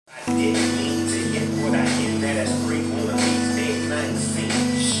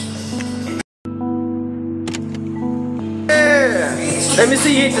Let me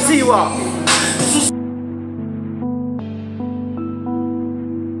see you hit the seawalk.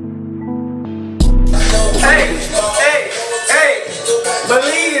 Hey,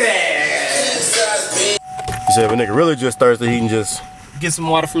 believe that. You said if a nigga really just thirsty, he can just get some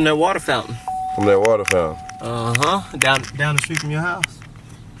water from that water fountain. From that water fountain. Down the street from your house.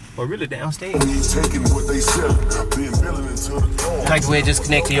 Or really downstairs. Like the way it just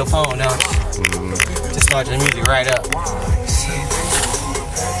connect to your phone now. Just start the music right up.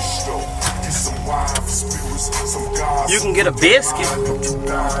 You can get a biscuit.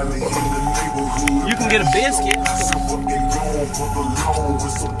 You can get a biscuit.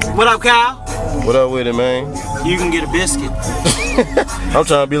 What up, Kyle? What up with it, man? You can get a biscuit. I'm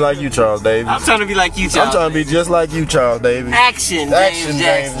trying to be like you, Charles Davis. I'm trying to be like you, Charles. I'm trying to be just like you, Charles Davis. Action,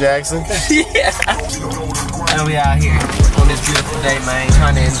 James Jackson. Yeah. And we out here on this beautiful day, man,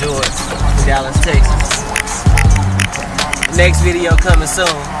 trying to enjoy Dallas, Texas. Next video coming soon.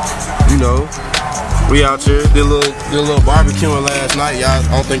 You know, we out here did a little barbecuing last night. Y'all, I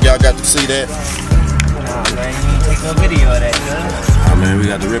don't think y'all got to see that. Nah, man, you ain't take no video of that, good. Oh man, we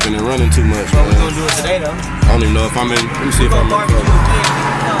got the ripping and running too much. Well, we're gonna do it today, though. I don't even know if I'm in. Let me see if I'm in.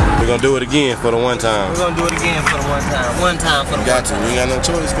 We're gonna do it again for the one time. We're gonna do it again for the one time. One time for the one time. We ain't got no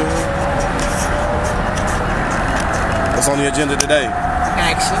choice, girl. What's on the agenda today?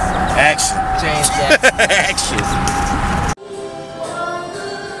 Action. Action. James Jackson. Action.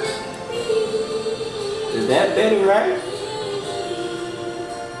 Is that Betty Wright?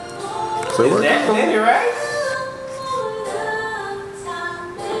 So Is that Betty Wright?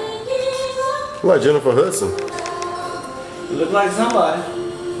 Like Jennifer Hudson. Look like somebody.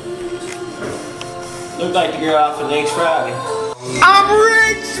 Look like the girl out for next Friday. I'm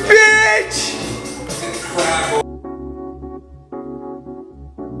rich, bitch!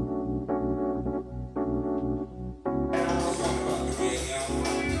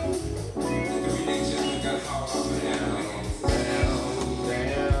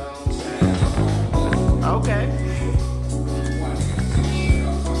 Okay.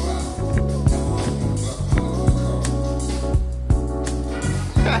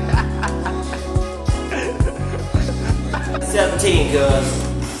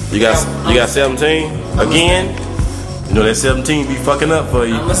 You got 17 again. You know that 17 be fucking up for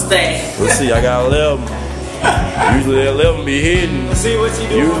you. I'm a stack. Let's see, I got 11. Usually that 11 be hidden. Let's see what you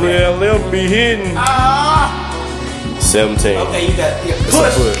doing. Usually that 11 be hidden. 17. Okay, you got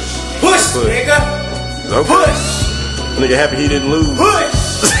push, nigga. Okay. Push. Nigga happy he didn't lose. Push.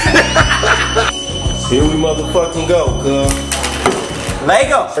 Here we motherfucking go, cuz.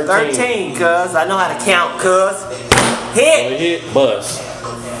 Lego. 13, cuz. I know how to count, cuz. Hit. Hit, bust.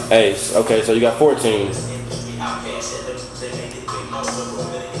 Ace. Okay, so you got 14.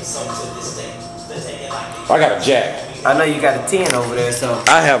 I got a jack. I know you got a 10 over there, so.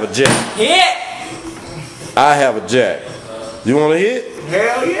 I have a jack. Hit. I have a jack. You want to hit?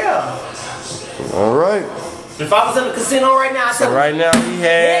 Hell yeah. All right. If I was in the casino right now, I said. So right now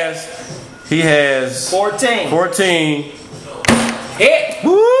he has 14. 14. Hit.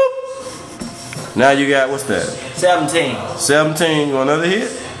 Whoop. Now you got, what's that? 17. 17. You want another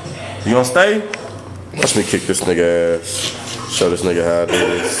hit? You gonna stay? Watch me kick this nigga ass. Show this nigga how I do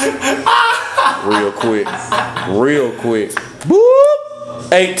this. Real quick. Real quick.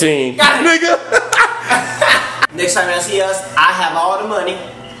 Boop. 18. Nigga. Next time I see us, I have all the money.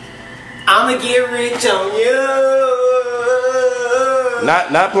 I'ma get rich on you.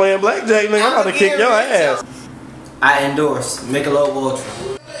 Not playing blackjack, nigga. I'm about to kick your ass. I endorse Michelob Ultra.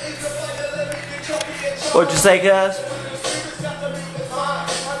 What you say, guys?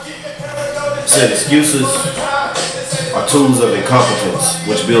 Said excuses are tools of incompetence,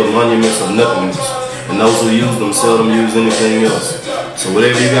 which build monuments of nothingness, and those who use them seldom use anything else. So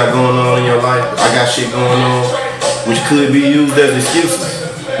whatever you got going on in your life, I got shit going on, which could be used as excuses.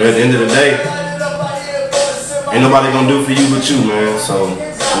 But at the end of the day, ain't nobody gonna do for you but you, man. So, you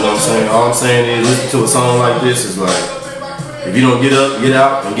know what I'm saying? All I'm saying is listen to a song like this is like, if you don't get up, get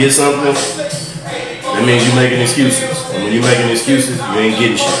out, and get something, that means you making excuses. And when you making excuses, you ain't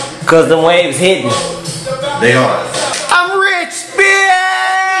getting shit. Cause the waves hitting. They are. I'm rich,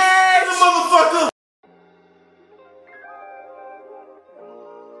 bitch! Motherfucker!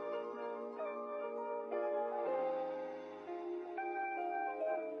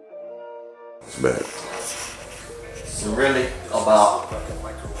 It's bad. So really about,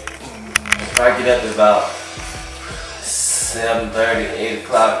 I get up at about 7:30, 8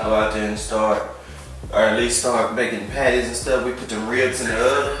 o'clock, go out there and start, or at least start making patties and stuff. We put the ribs in the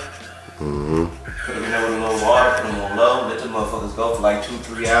oven. Put them in there with a little water, put them on low, let the motherfuckers go for like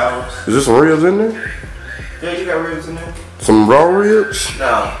 2-3 hours. Is there some ribs in there? Yeah, you got ribs in there. Some raw ribs?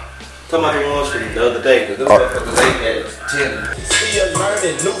 No. Talking about the ones from the other day, because those motherfuckers ate at 10. Still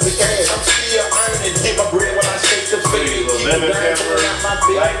learning, losing cash. I'm still earning. Get my bread when I shake the feed. Lemon pepper,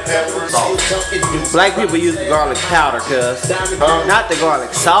 black pepper, salt. Black people use the garlic powder, cuz. Not the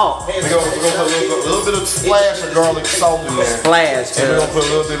garlic salt. We're gonna put a little bit of splash of garlic salt in there. Splash, And we're cuz. gonna put a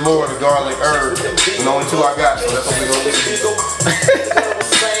little bit more of the garlic herb. And only two I got, so that's what we're gonna do.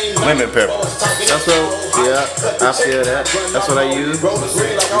 Lemon pepper. That's what, yeah, I feel that. That's what I use.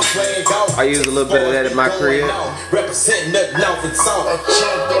 I use a little bit of that in my crib. Representing that north and south.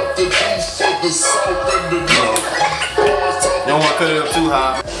 You don't want to cut it up too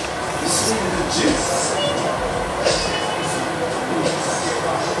high.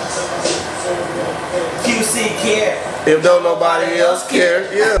 QC care. If don't nobody else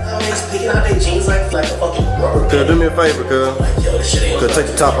care, yeah. Picking out their jeans like a fucking rubber. Cuz, do me a favor, cuz. Cuz, take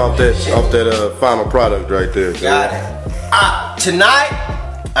the top off that final product right there. Cuz. Got it. Tonight,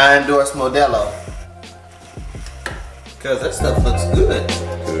 I endorse Modelo. Cause that stuff looks good.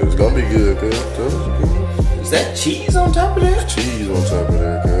 Cuz, it's gonna be good, cuz. Is that cheese on top of that? Cheese on top of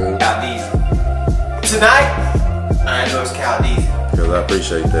that, cuz. Caldeezy. Tonight, I endorse Caldeezy. Cuz, I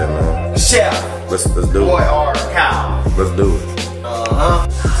appreciate that, man. Chef. Let's do Boy it. or cow. Let's do it.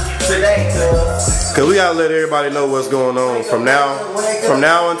 Today, cuz. Cause we gotta let everybody know what's going on from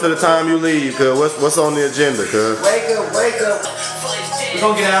now until the time you leave. Cause what's on the agenda? Cuz Wake up, wake up. We're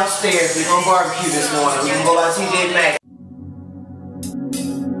gonna get downstairs. We're gonna barbecue this morning. We're gonna go by TJ Maxx.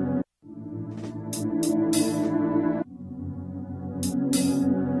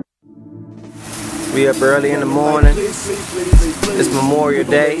 We up early in the morning. It's Memorial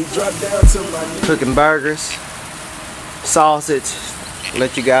Day. Cooking burgers, sausage.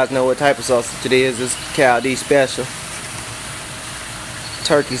 Let you guys know what type of sausage it is. It's Caldeezy special.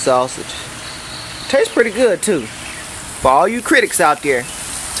 Turkey sausage. Tastes pretty good too. For all you critics out there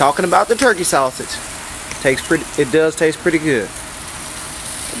talking about the turkey sausage, it does taste pretty good.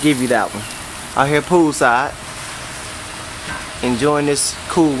 I'll give you that one. Out here poolside, enjoying this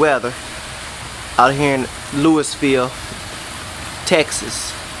cool weather. Out here in Lewisville,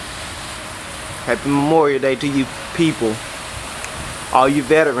 Texas. Happy Memorial Day to you people. All you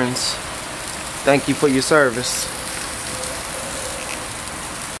veterans, thank you for your service.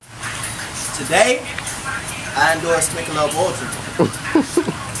 Today, I endorse Michelob Ultra.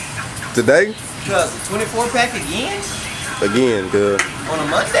 today, Cuz, a 24 pack again? again, cuz On a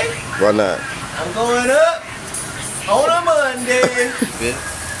Monday? why not? I'm going up on a Monday.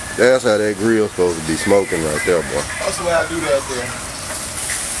 That's how that grill's supposed to be smoking right there, boy. That's the way I do that there.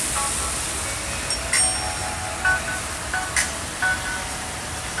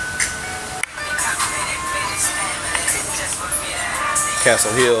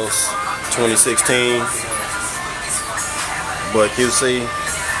 Castle Hills, 2016. But QC,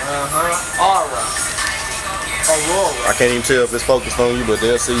 Aurora. I can't even tell if it's focused on you, but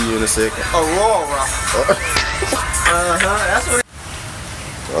they'll see you in a second. Aurora. That's what.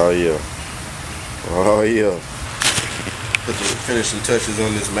 Oh yeah. Oh yeah. Put the finishing touches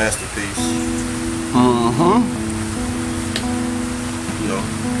on this masterpiece. You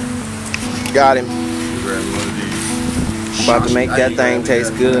know. Got him. Grab one of these. About to make that thing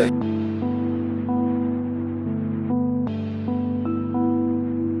taste good.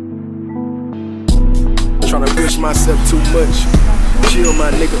 Tryna push myself too much. Chill, my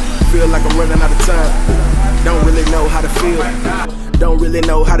nigga. Feel like I'm running out of time. Don't really know how to feel. Don't really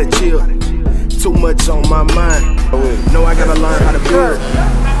know how to chill. Too much on my mind. Know I gotta learn how to build.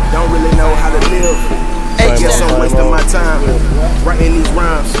 Don't really know how to live. Guess I'm wasting my time writing these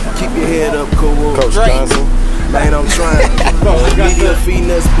rhymes. Keep your head up, cool. Coach Johnson. Man, I'm trying. Media feeding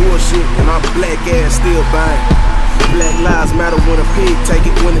us bullshit, and our black ass still buying. Black lives matter when a pig take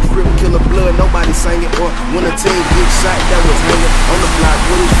it. When the crip kill a blood, nobody sang it. Or when a teen get shot that was hanging on the block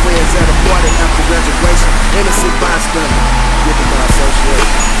with his friends at a party after graduation. Innocent bystander, given by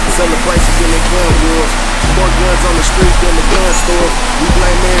association. Celebrations in the gun wars. More guns on the street than the gun store. We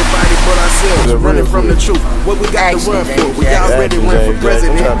blame everybody but ourselves. Running from the truth. What we got to run for? We already run for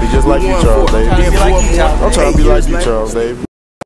president. I'm trying to be just like you, Charles Davis. I'm trying to be like you, Charles Davis.